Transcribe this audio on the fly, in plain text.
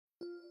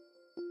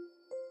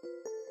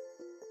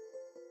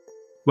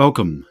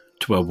Welcome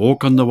to A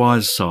Walk on the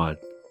Wise Side.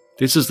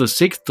 This is the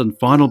sixth and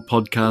final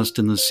podcast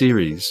in the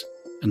series,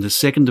 and the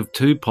second of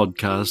two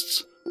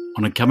podcasts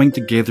on a coming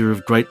together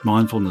of great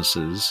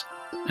mindfulnesses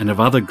and of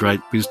other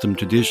great wisdom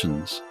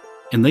traditions.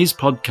 In these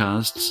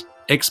podcasts,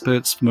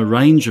 experts from a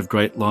range of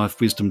great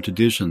life wisdom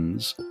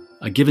traditions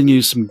are giving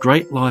you some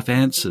great life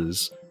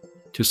answers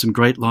to some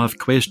great life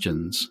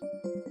questions.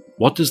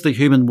 What does the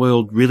human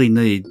world really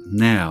need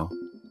now?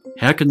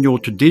 How can your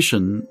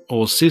tradition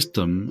or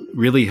system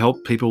really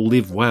help people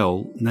live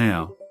well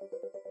now?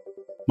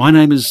 My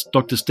name is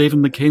Dr.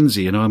 Stephen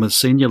McKenzie, and I'm a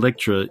Senior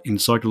Lecturer in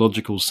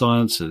Psychological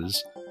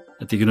Sciences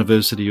at the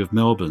University of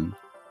Melbourne.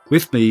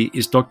 With me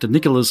is Dr.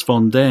 Nicholas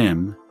von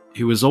Dam,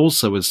 who is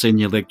also a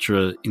Senior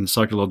Lecturer in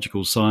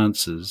Psychological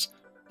Sciences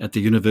at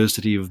the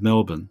University of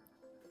Melbourne.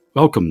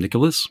 Welcome,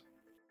 Nicholas.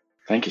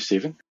 Thank you,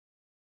 Stephen.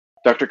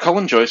 Dr.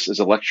 Colin Joyce is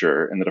a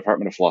lecturer in the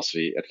Department of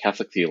Philosophy at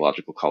Catholic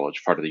Theological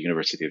College, part of the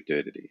University of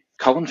Divinity.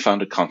 Colin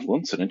founded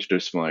Confluence, an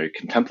interdisciplinary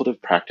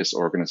contemplative practice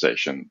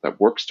organization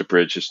that works to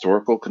bridge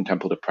historical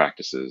contemplative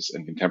practices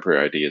and contemporary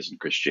ideas in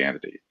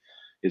Christianity.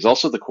 He is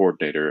also the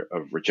coordinator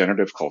of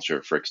Regenerative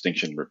Culture for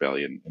Extinction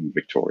Rebellion in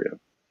Victoria.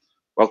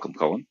 Welcome,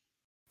 Colin.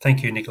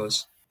 Thank you,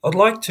 Nicholas. I'd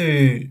like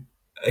to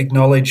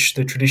acknowledge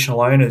the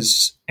traditional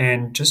owners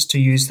and just to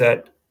use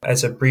that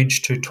as a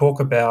bridge to talk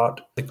about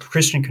the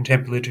Christian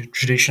contemplative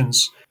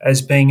traditions as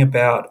being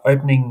about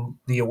opening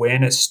the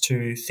awareness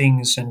to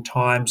things and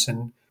times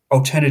and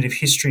alternative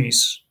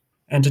histories,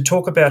 and to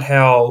talk about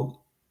how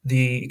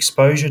the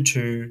exposure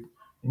to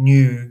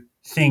new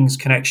things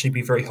can actually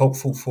be very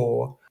helpful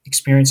for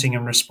experiencing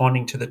and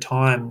responding to the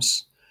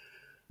times.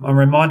 I'm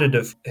reminded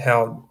of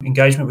how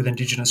engagement with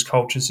Indigenous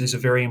cultures is a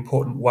very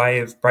important way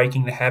of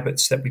breaking the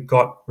habits that we've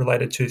got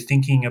related to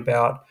thinking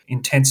about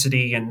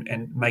intensity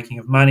and making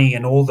of money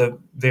and all the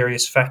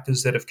various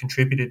factors that have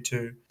contributed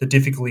to the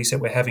difficulties that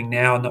we're having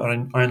now, not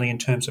only in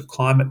terms of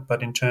climate,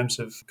 but in terms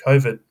of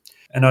COVID.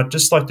 And I'd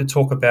just like to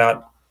talk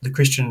about the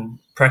Christian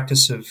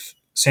practice of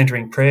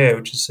centering prayer,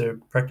 which is a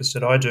practice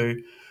that I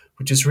do,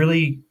 which is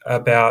really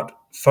about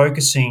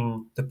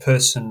focusing the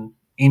person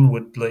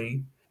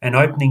inwardly and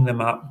opening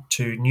them up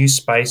to new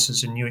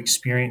spaces and new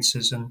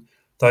experiences and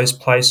those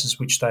places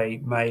which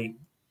they may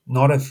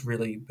not have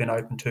really been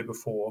open to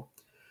before.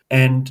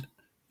 And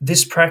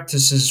this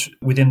practice is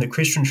within the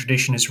Christian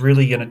tradition is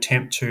really an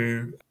attempt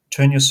to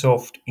turn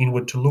yourself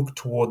inward, to look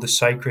toward the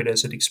sacred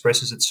as it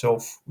expresses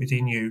itself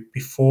within you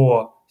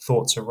before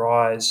thoughts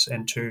arise,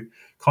 and to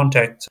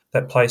contact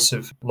that place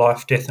of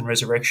life, death, and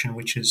resurrection,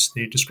 which is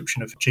the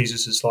description of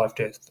Jesus' life,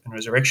 death, and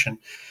resurrection.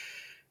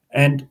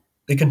 And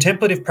the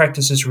contemplative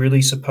practice is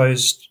really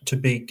supposed to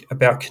be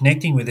about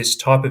connecting with this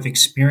type of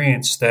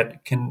experience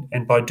that can,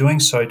 and by doing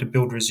so, to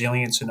build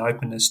resilience and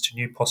openness to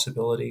new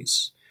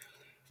possibilities.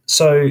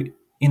 So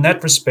in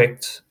that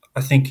respect,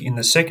 I think in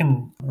the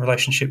second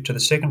relationship to the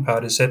second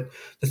part is that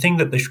the thing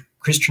that the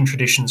Christian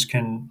traditions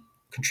can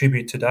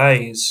contribute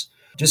today is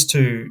just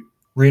to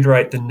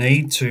reiterate the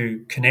need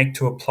to connect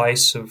to a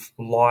place of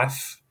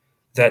life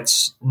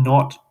that's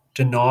not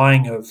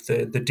denying of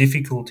the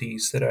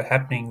difficulties that are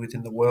happening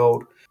within the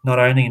world, not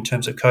only in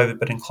terms of COVID,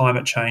 but in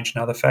climate change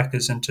and other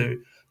factors, and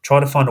to try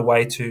to find a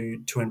way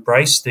to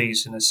embrace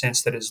these in a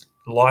sense that is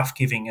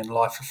life-giving and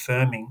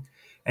life-affirming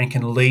and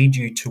can lead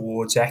you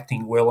towards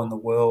acting well in the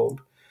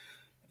world.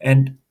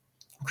 And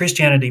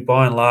Christianity,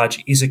 by and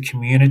large, is a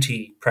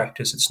community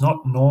practice. It's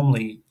not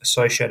normally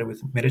associated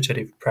with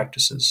meditative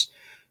practices.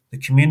 The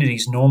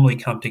communities normally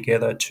come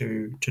together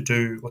to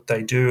do what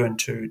they do and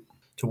to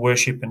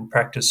worship and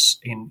practice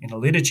in a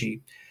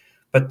liturgy.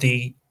 But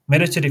the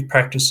meditative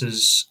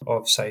practices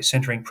of, say,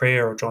 centering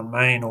prayer or John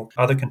Main or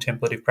other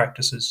contemplative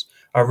practices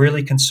are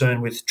really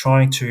concerned with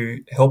trying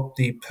to help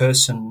the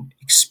person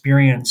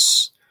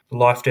experience the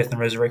life, death, and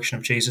resurrection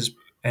of Jesus,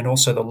 and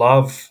also the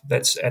love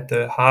that's at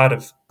the heart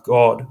of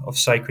God, of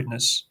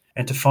sacredness,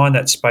 and to find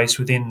that space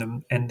within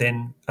them and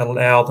then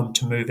allow them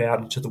to move out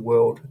into the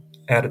world,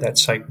 out of that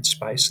sacred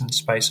space and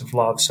space of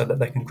love, so that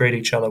they can greet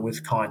each other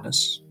with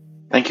kindness.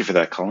 Thank you for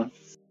that, Colin.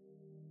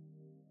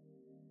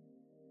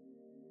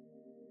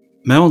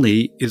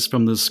 Melanie is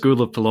from the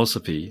School of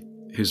Philosophy,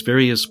 whose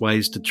various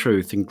ways to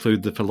truth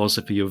include the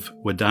philosophy of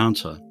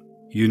Vedanta,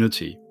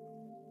 unity.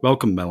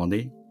 Welcome,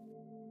 Melanie.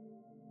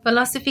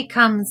 Philosophy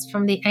comes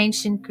from the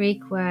ancient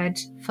Greek word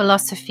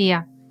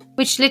philosophia,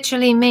 which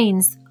literally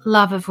means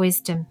love of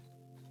wisdom.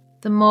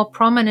 The more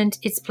prominent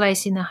its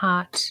place in the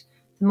heart,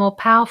 the more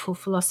powerful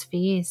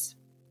philosophy is.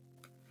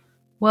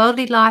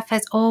 Worldly life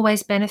has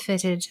always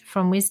benefited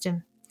from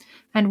wisdom,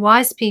 and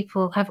wise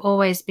people have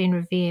always been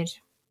revered.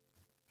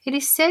 It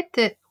is said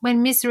that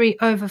when misery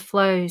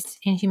overflows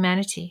in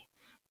humanity,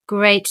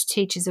 great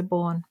teachers are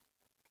born.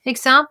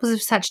 Examples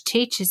of such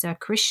teachers are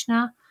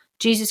Krishna,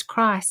 Jesus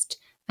Christ,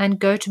 and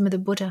Gautama the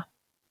Buddha.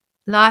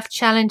 Life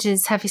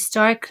challenges have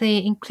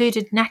historically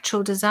included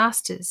natural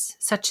disasters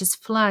such as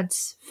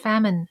floods,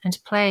 famine, and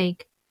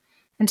plague,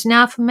 and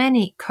now for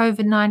many,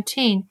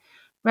 COVID-19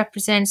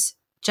 represents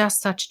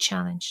just such a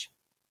challenge.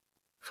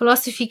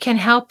 Philosophy can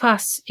help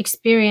us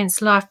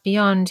experience life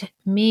beyond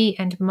me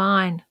and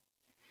mine,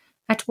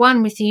 at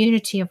one with the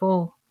unity of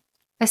all,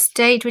 a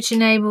state which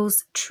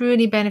enables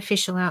truly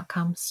beneficial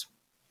outcomes.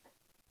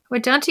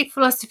 Vedantic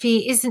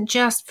philosophy isn't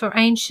just for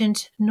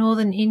ancient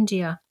northern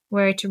India,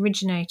 where it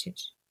originated.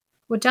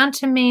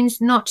 Vedanta means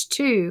not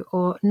to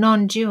or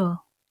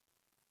non-dual.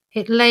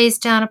 It lays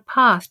down a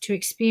path to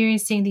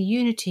experiencing the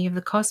unity of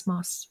the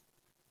cosmos.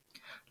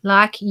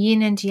 Like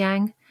yin and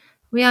yang,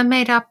 we are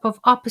made up of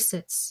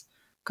opposites,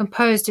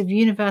 composed of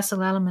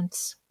universal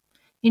elements,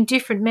 in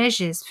different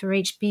measures for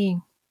each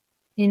being.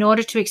 In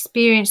order to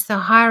experience the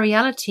high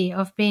reality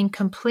of being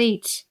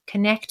complete,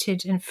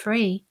 connected, and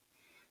free,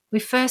 we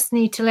first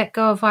need to let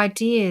go of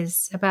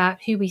ideas about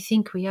who we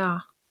think we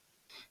are.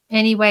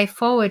 Any way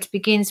forward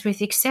begins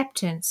with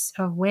acceptance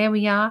of where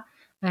we are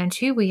and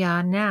who we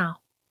are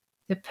now.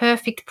 The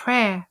perfect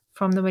prayer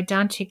from the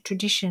Vedantic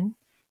tradition,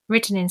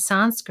 written in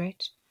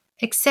Sanskrit,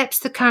 accepts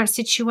the current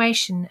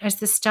situation as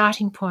the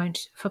starting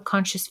point for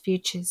conscious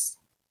futures.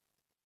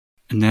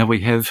 And now we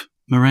have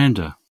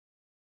Miranda.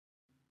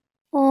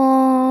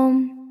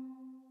 Om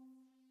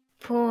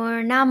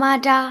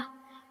Purnamada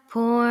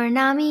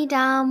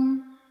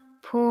Purnamidam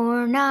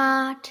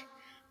Purnat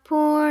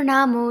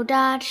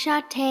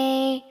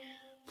Purnamudachyate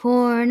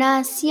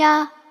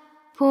Purnasya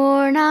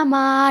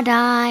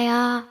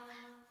Purnamadaya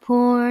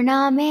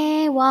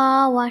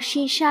Purnameva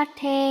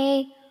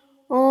Vashishate.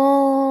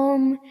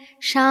 Om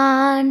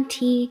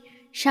Shanti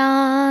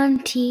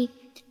Shanti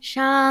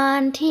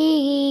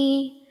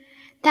Shanti.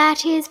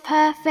 That is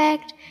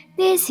perfect.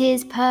 This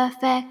is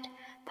perfect.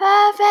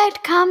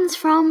 Perfect comes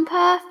from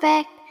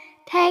perfect.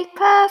 Take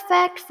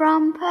perfect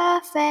from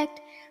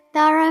perfect.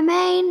 The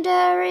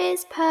remainder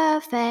is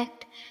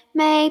perfect.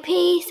 May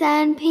peace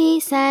and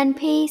peace and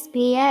peace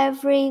be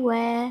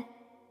everywhere.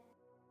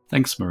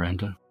 Thanks,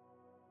 Miranda.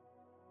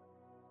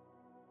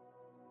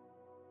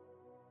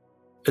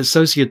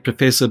 Associate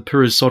Professor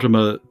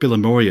Purusottama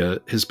Bilamoria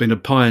has been a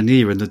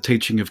pioneer in the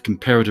teaching of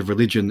comparative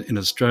religion in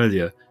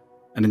Australia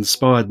and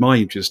inspired my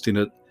interest in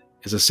it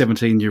as a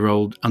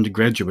 17-year-old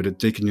undergraduate at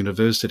Deakin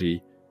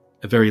University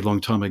a very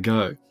long time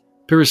ago.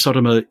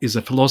 Purusottama is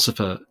a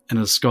philosopher and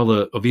a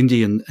scholar of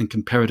Indian and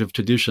comparative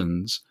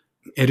traditions,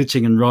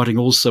 editing and writing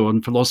also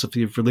on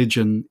philosophy of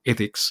religion,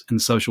 ethics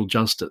and social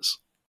justice.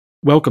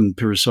 Welcome,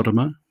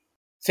 Purusottama.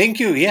 Thank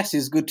you. Yes,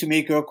 it's good to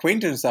make your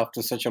acquaintance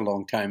after such a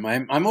long time.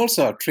 I'm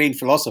also a trained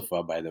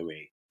philosopher, by the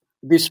way.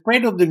 The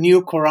spread of the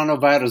new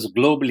coronavirus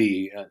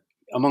globally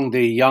among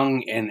the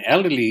young and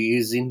elderly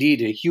is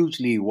indeed a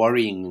hugely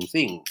worrying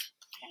thing.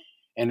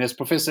 And as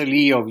Professor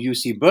Lee of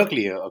UC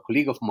Berkeley, a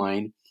colleague of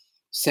mine,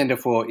 Center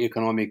for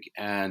Economic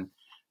and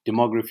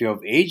Demography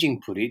of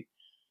Aging, put it,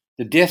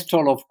 the death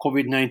toll of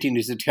COVID-19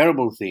 is a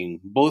terrible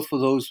thing, both for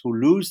those who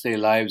lose their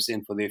lives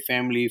and for their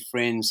family,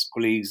 friends,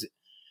 colleagues,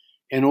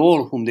 and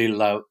all whom their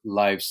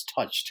lives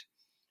touched.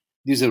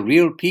 These are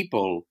real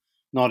people,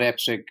 not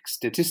abstract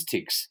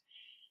statistics.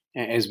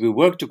 As we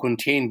work to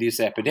contain this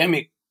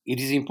epidemic, it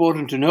is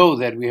important to know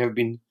that we have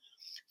been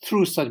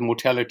through such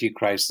mortality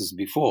crises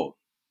before.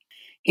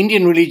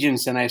 Indian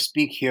religions, and I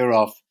speak here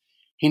of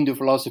Hindu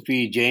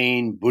philosophy,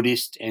 Jain,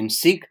 Buddhist, and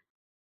Sikh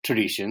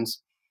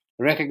traditions,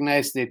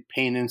 recognize that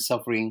pain and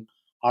suffering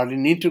are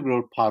an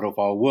integral part of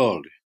our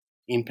world,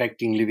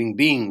 impacting living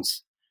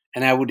beings,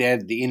 and I would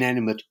add the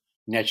inanimate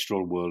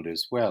natural world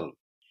as well.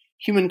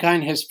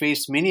 Humankind has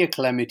faced many a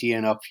calamity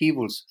and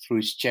upheavals through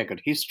its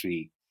checkered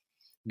history,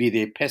 be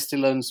they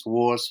pestilence,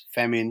 wars,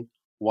 famine,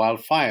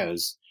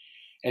 wildfires,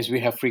 as we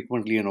have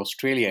frequently in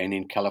Australia and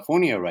in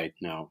California right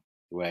now,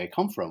 where I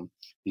come from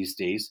these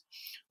days,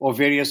 or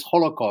various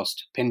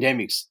Holocaust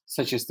pandemics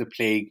such as the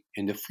plague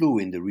and the flu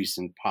in the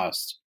recent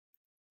past.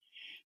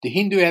 The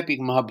Hindu epic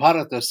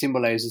Mahabharata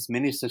symbolizes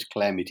many such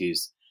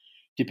calamities,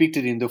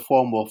 depicted in the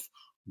form of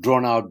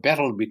drawn-out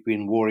battle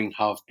between warring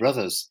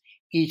half-brothers,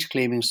 each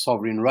claiming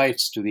sovereign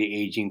rights to the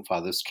aging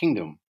father's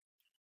kingdom.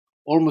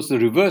 Almost the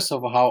reverse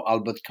of how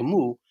Albert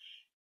Camus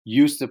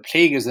used the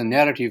plague as a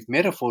narrative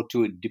metaphor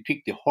to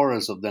depict the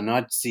horrors of the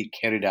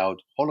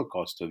Nazi-carried-out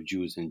Holocaust of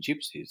Jews and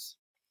Gypsies.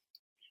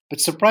 But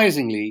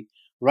surprisingly,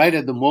 right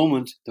at the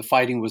moment the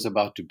fighting was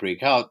about to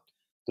break out,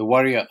 the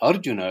warrior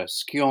Arjuna,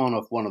 scion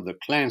of one of the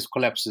clans,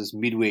 collapses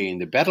midway in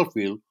the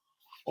battlefield,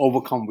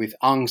 overcome with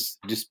angst,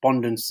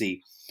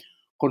 despondency,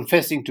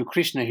 confessing to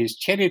Krishna, his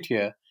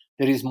charioteer,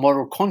 that his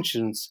moral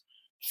conscience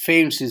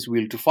fails his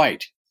will to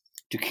fight,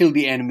 to kill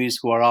the enemies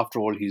who are after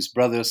all his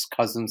brothers,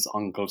 cousins,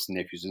 uncles,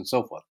 nephews, and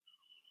so forth.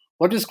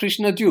 What does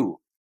Krishna do?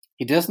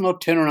 He does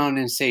not turn around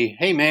and say,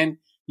 "Hey man,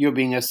 you're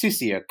being a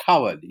sissy, a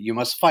coward, you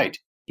must fight."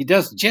 He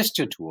does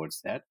gesture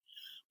towards that,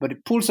 but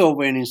it pulls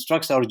over and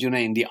instructs Arjuna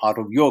in the art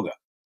of yoga.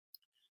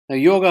 Now,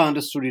 yoga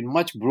understood in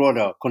much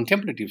broader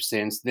contemplative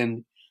sense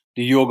than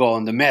the yoga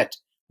on the mat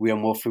we are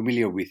more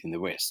familiar with in the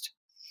West.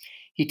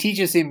 He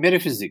teaches him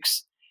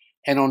metaphysics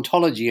and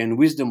ontology and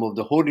wisdom of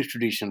the holy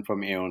tradition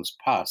from aeons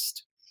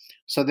past,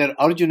 so that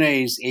Arjuna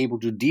is able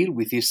to deal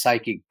with his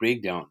psychic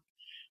breakdown,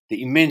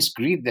 the immense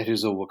grief that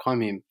has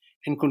overcome him,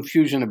 and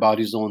confusion about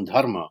his own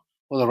dharma,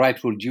 or the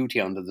rightful duty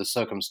under the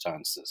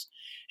circumstances,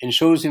 and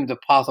shows him the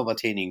path of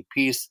attaining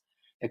peace,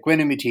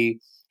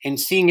 equanimity, and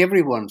seeing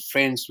everyone,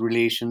 friends,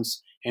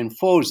 relations, and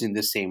foes in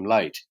the same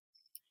light.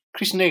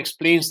 Krishna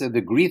explains that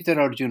the grief that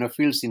Arjuna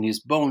feels in his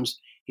bones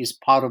is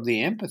part of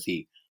the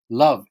empathy,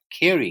 love,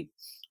 caring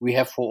we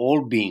have for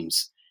all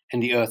beings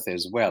and the earth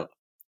as well.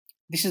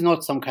 This is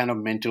not some kind of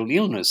mental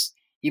illness,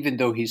 even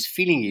though he's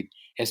feeling it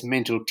as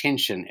mental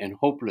tension and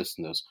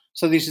hopelessness.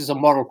 So this is a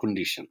moral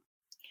condition.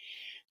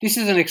 This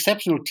is an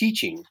exceptional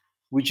teaching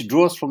which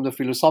draws from the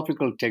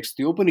philosophical text,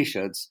 the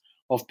Upanishads,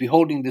 of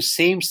beholding the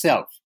same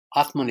self,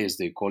 Atman as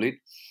they call it,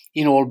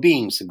 in all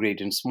beings,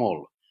 great and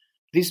small.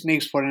 This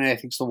makes for an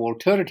ethics of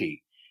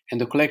alterity and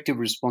the collective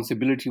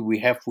responsibility we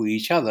have for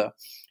each other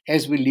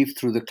as we live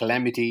through the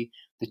calamity,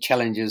 the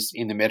challenges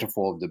in the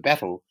metaphor of the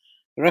battle,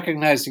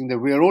 recognizing that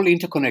we are all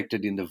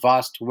interconnected in the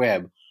vast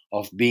web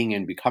of being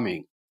and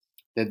becoming,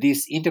 that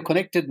this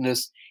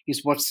interconnectedness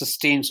is what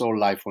sustains all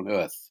life on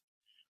earth.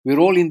 We're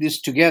all in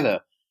this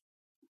together,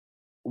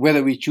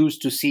 whether we choose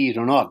to see it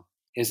or not,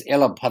 as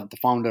Ella Bhatt, the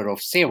founder of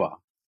Seva,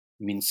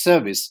 means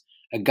service,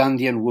 a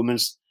Gandhian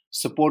women's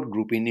support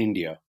group in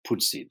India,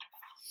 puts it.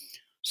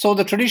 So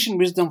the tradition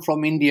wisdom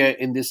from India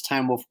in this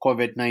time of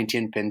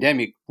COVID-19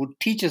 pandemic would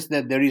teach us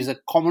that there is a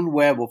common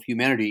web of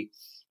humanity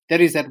that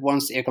is at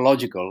once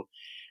ecological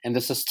and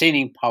the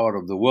sustaining power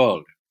of the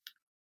world.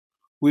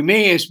 We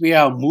may, as we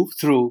are, move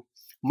through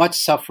much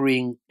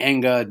suffering,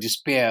 anger,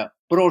 despair,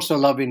 but also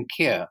love and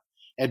care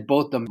at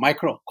both the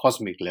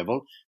microcosmic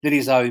level, that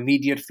is our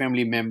immediate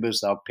family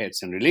members, our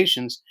pets and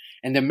relations,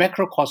 and the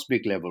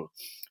macrocosmic level,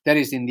 that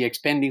is in the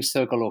expanding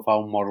circle of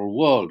our moral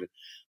world,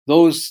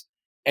 those,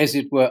 as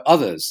it were,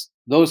 others,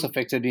 those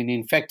affected and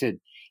infected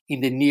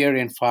in the near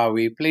and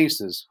faraway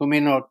places who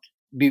may not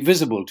be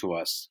visible to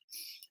us.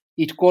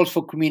 It calls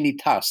for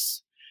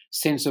communitas,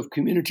 sense of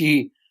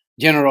community,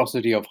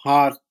 generosity of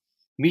heart,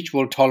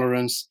 mutual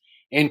tolerance,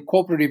 and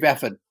cooperative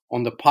effort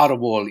on the part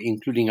of all,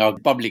 including our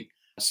public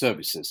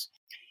services.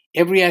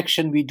 Every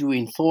action we do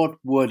in thought,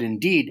 word, and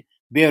deed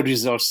bear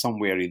results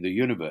somewhere in the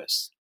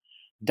universe.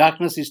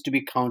 Darkness is to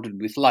be countered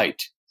with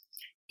light,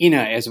 inner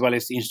as well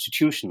as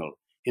institutional,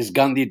 as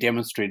Gandhi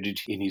demonstrated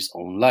in his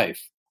own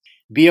life.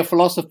 Be a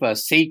philosopher,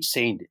 sage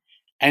saint,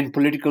 and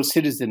political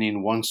citizen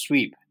in one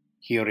sweep,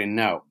 here and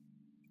now.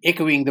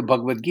 Echoing the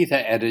Bhagavad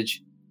Gita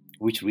adage,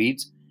 which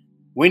reads,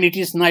 "When it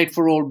is night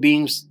for all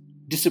beings,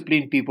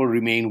 disciplined people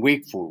remain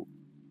wakeful.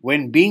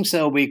 When beings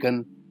are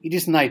awakened, it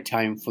is night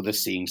time for the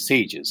seeing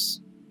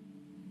sages."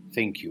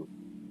 Thank you.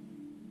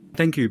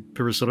 Thank you,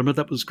 Purushottam.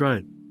 That was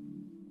great.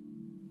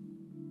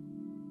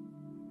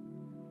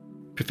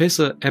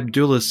 Professor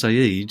Abdullah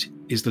Saeed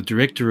is the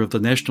Director of the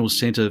National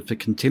Centre for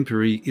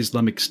Contemporary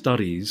Islamic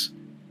Studies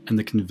and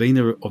the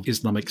convener of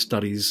Islamic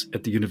Studies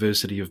at the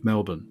University of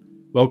Melbourne.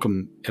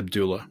 Welcome,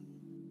 Abdullah.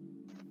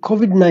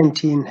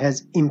 COVID-19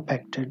 has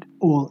impacted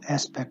all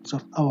aspects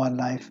of our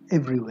life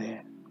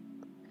everywhere.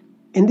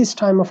 In this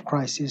time of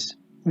crisis,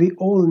 we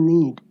all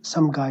need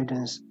some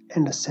guidance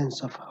and a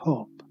sense of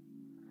hope.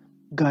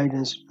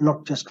 Guidance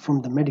not just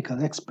from the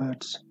medical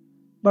experts,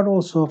 but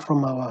also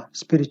from our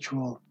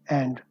spiritual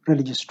and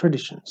religious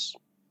traditions.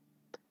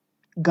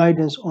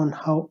 Guidance on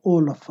how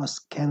all of us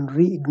can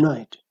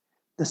reignite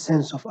the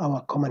sense of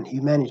our common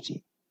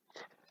humanity,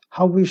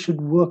 how we should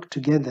work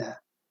together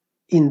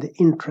in the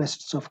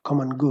interests of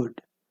common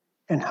good,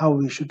 and how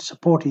we should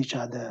support each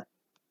other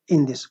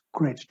in this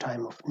great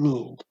time of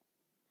need.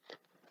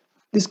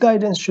 This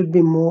guidance should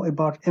be more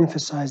about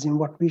emphasizing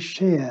what we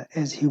share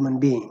as human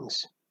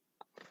beings,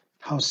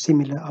 how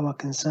similar our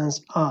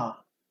concerns are,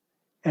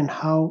 and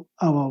how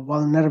our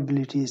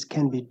vulnerabilities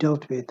can be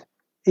dealt with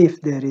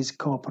if there is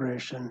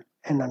cooperation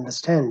and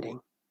understanding.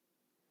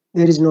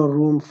 There is no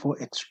room for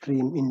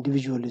extreme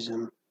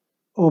individualism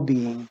or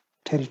being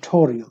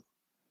territorial.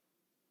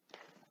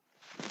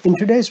 In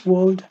today's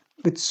world,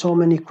 with so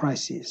many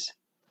crises,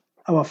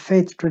 our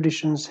faith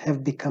traditions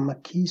have become a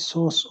key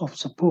source of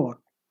support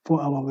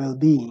for our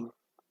well-being.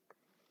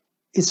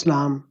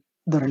 Islam,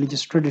 the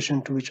religious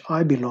tradition to which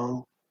I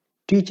belong,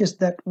 teaches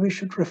that we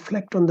should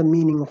reflect on the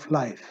meaning of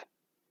life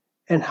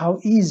and how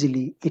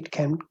easily it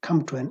can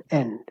come to an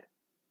end.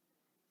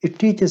 It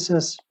teaches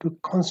us to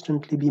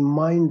constantly be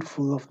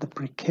mindful of the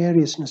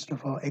precariousness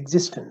of our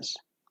existence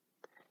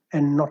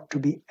and not to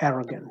be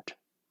arrogant,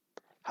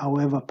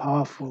 however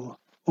powerful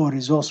or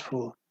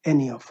resourceful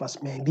any of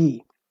us may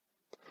be.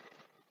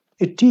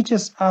 It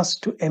teaches us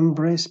to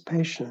embrace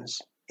patience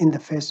in the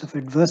face of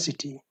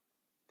adversity.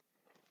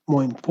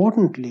 More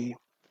importantly,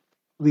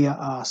 we are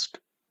asked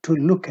to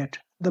look at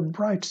the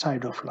bright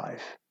side of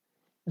life,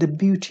 the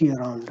beauty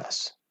around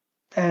us,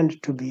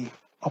 and to be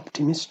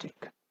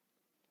optimistic.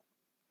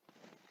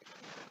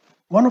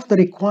 One of the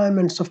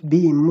requirements of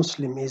being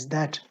Muslim is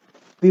that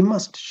we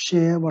must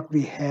share what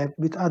we have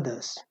with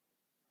others,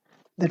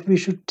 that we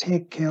should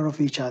take care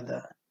of each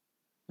other,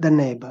 the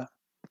neighbor,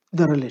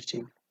 the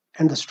relative,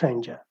 and the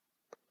stranger.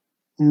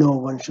 No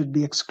one should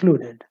be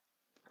excluded.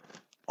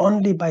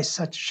 Only by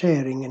such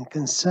sharing and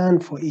concern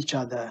for each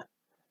other,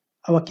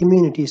 our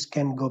communities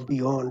can go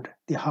beyond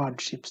the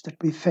hardships that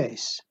we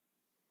face.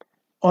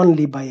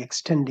 Only by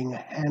extending a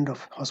hand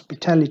of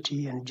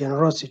hospitality and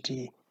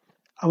generosity,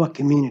 our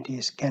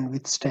communities can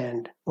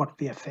withstand what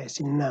we are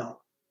facing now.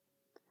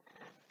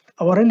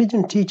 Our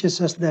religion teaches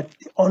us that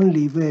the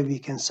only way we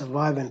can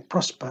survive and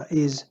prosper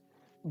is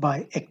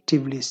by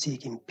actively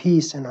seeking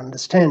peace and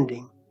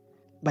understanding,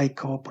 by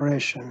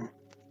cooperation,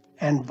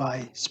 and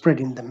by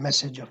spreading the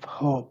message of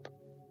hope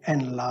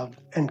and love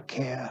and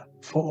care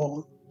for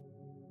all.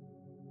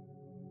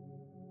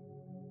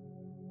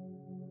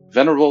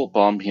 Venerable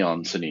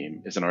Bom-Hyeon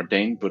Sunim is an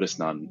ordained Buddhist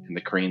nun in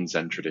the Korean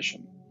Zen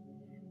tradition.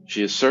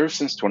 She has served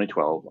since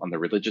 2012 on the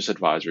Religious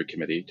Advisory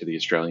Committee to the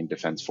Australian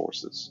Defence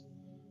Forces.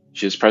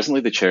 She is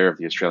presently the chair of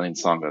the Australian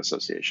Sangha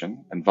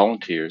Association and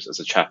volunteers as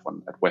a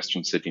chaplain at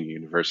Western Sydney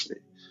University,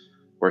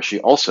 where she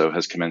also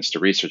has commenced a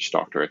research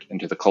doctorate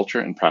into the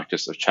culture and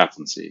practice of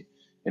chaplaincy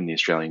in the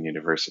Australian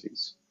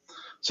universities.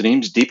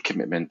 Sunim's deep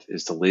commitment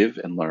is to live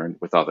and learn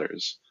with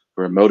others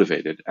who are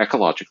motivated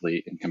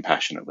ecologically and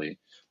compassionately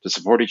to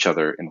support each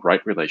other in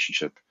right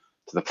relationship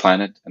to the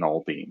planet and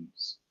all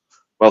beings.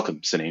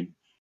 Welcome, Sunim.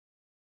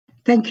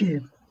 Thank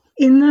you.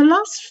 In the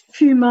last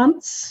few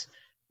months,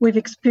 we've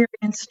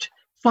experienced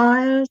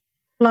fires,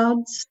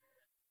 floods,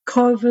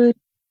 COVID.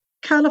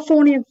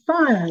 California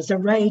fires are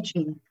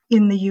raging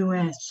in the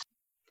US.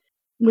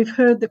 We've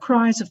heard the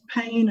cries of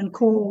pain and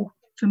call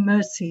for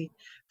mercy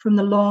from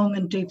the long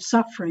and deep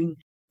suffering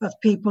of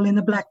people in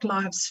the Black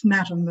Lives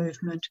Matter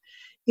movement,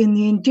 in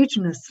the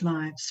Indigenous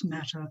Lives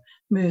Matter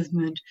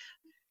movement.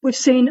 We've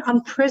seen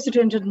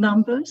unprecedented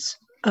numbers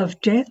of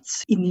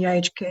deaths in the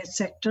aged care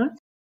sector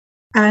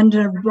and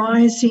a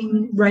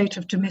rising rate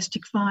of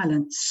domestic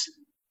violence,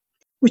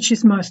 which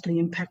is mostly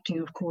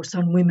impacting, of course,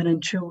 on women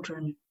and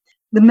children.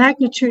 The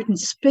magnitude and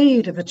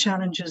speed of the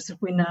challenges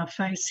that we're now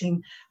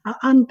facing are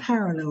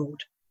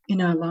unparalleled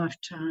in our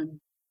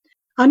lifetime.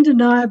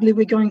 Undeniably,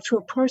 we're going through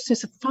a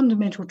process of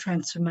fundamental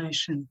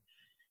transformation,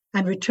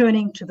 and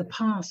returning to the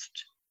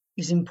past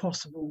is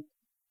impossible.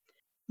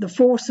 The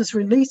forces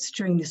released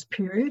during this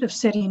period have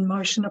set in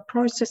motion a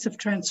process of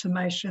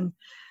transformation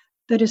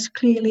that is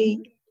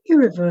clearly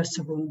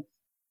irreversible.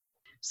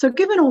 So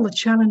given all the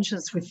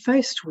challenges we're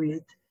faced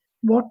with,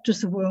 what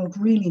does the world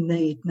really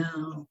need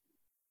now?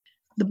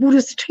 The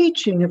Buddhist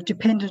teaching of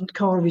dependent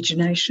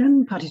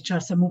co-origination,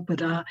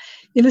 Paticcasamuppada,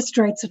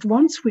 illustrates that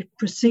once we've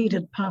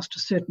proceeded past a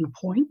certain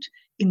point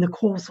in the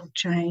causal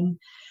chain,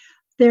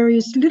 there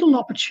is little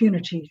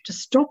opportunity to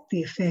stop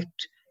the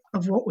effect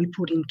of what we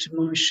put into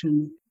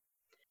motion.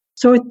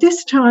 So at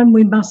this time,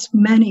 we must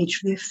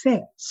manage the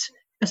effects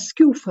as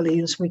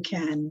skillfully as we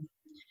can,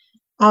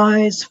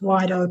 eyes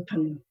wide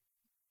open.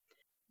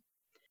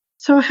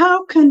 So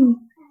how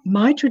can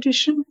my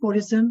tradition,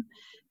 Buddhism,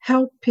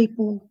 help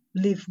people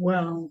live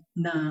well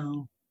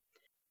now?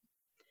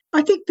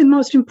 I think the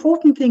most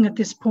important thing at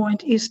this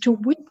point is to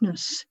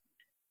witness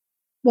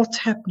what's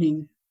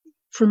happening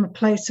from a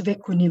place of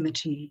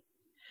equanimity,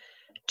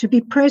 to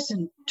be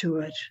present to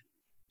it,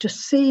 to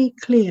see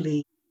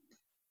clearly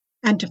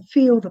and to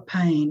feel the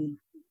pain,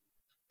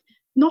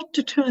 not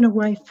to turn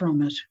away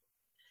from it,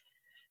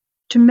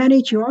 to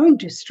manage your own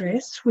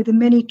distress with the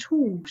many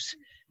tools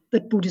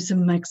that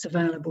Buddhism makes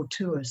available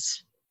to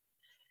us,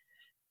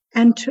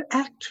 and to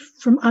act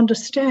from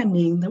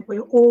understanding that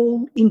we're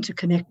all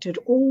interconnected,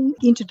 all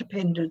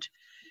interdependent.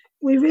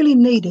 We really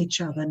need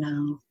each other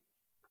now.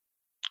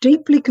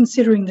 Deeply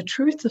considering the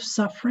truth of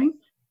suffering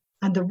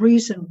and the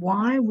reason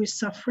why we're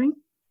suffering,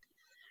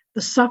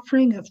 the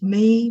suffering of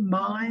me,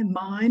 my,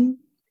 mine,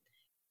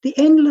 the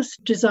endless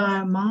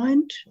desire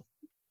mind,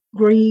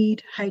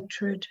 greed,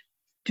 hatred,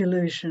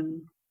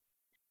 delusion.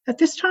 At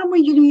this time,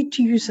 we need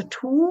to use the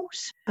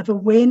tools of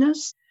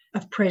awareness,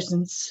 of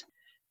presence,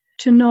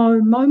 to know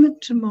moment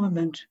to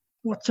moment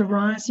what's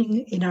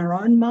arising in our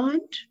own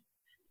mind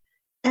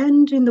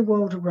and in the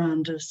world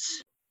around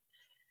us,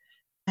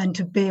 and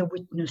to bear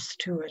witness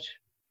to it.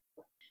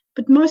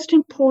 But most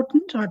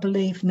important, I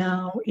believe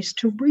now, is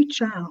to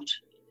reach out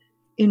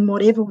in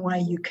whatever way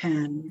you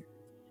can,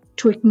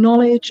 to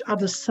acknowledge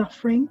others'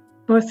 suffering,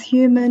 both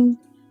human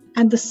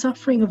and the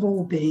suffering of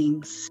all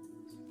beings,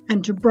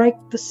 and to break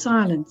the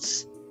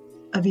silence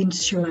of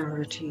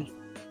insularity.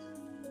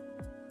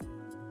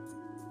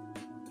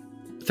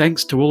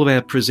 Thanks to all of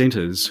our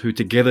presenters who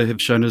together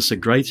have shown us a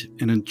great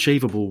and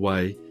achievable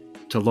way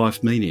to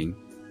life meaning,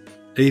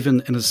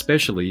 even and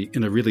especially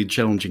in a really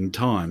challenging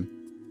time,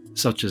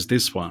 such as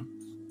this one.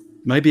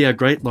 Maybe our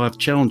great life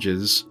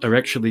challenges are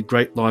actually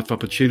great life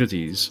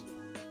opportunities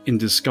in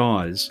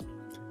disguise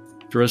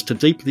for us to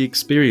deeply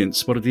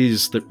experience what it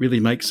is that really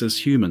makes us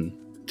human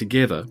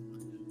together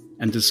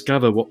and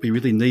discover what we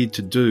really need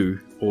to do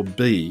or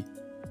be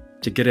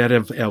to get out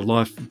of our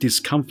life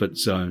discomfort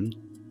zone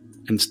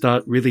and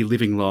start really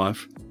living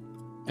life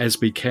as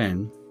we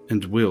can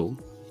and will.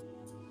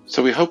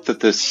 So we hope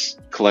that this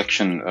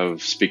collection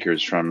of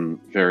speakers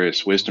from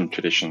various wisdom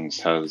traditions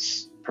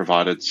has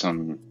provided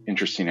some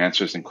interesting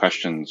answers and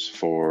questions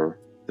for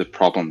the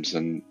problems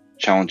and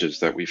challenges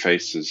that we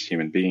face as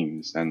human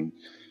beings. And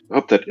I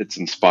hope that it's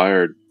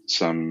inspired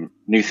some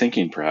new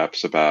thinking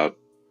perhaps about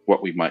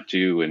what we might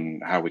do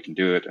and how we can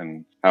do it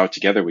and how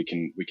together we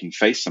can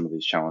face some of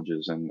these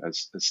challenges. And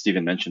as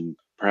Stephen mentioned,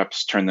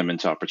 perhaps turn them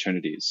into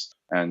opportunities.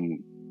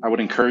 And I would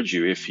encourage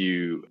you, if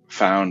you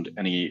found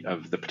any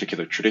of the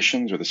particular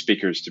traditions or the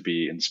speakers to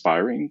be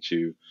inspiring,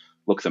 to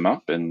look them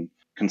up and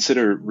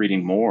consider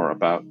reading more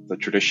about the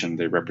tradition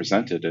they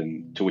represented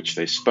and to which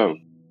they spoke,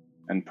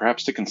 and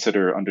perhaps to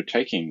consider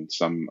undertaking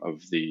some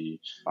of the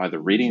either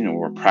reading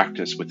or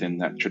practice within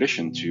that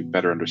tradition to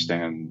better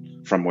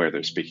understand from where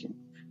they're speaking.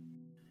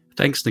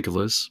 Thanks,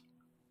 Nicholas.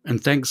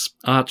 And thanks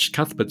Arch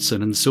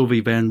Cuthbertson and Sylvie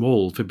Van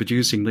Wall for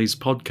producing these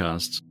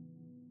podcasts.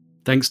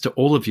 Thanks to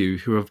all of you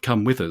who have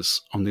come with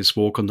us on this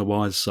walk on the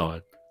wise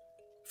side.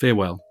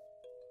 Farewell.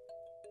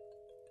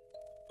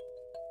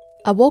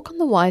 A Walk on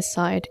the Wise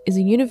Side is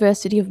a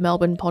University of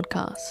Melbourne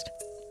podcast.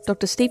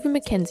 Dr. Stephen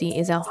Mackenzie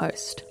is our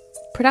host.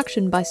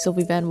 Production by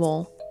Sylvie Van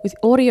Wall, with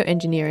audio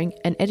engineering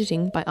and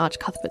editing by Arch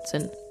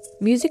Cuthbertson.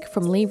 Music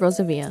from Lee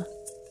Rosavere.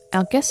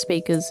 Our guest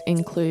speakers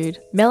include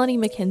Melanie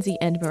Mackenzie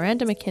and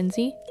Miranda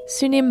Mackenzie,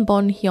 Sunim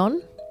Bon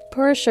Hyun,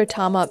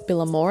 Purushotama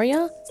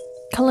Bilamoria,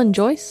 Cullen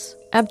Joyce,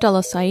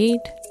 Abdullah Saeed,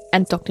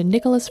 and Dr.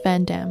 Nicholas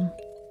Van Dam.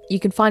 You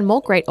can find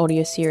more great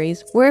audio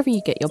series wherever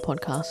you get your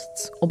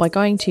podcasts or by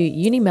going to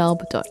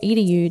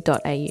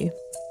unimelb.edu.au.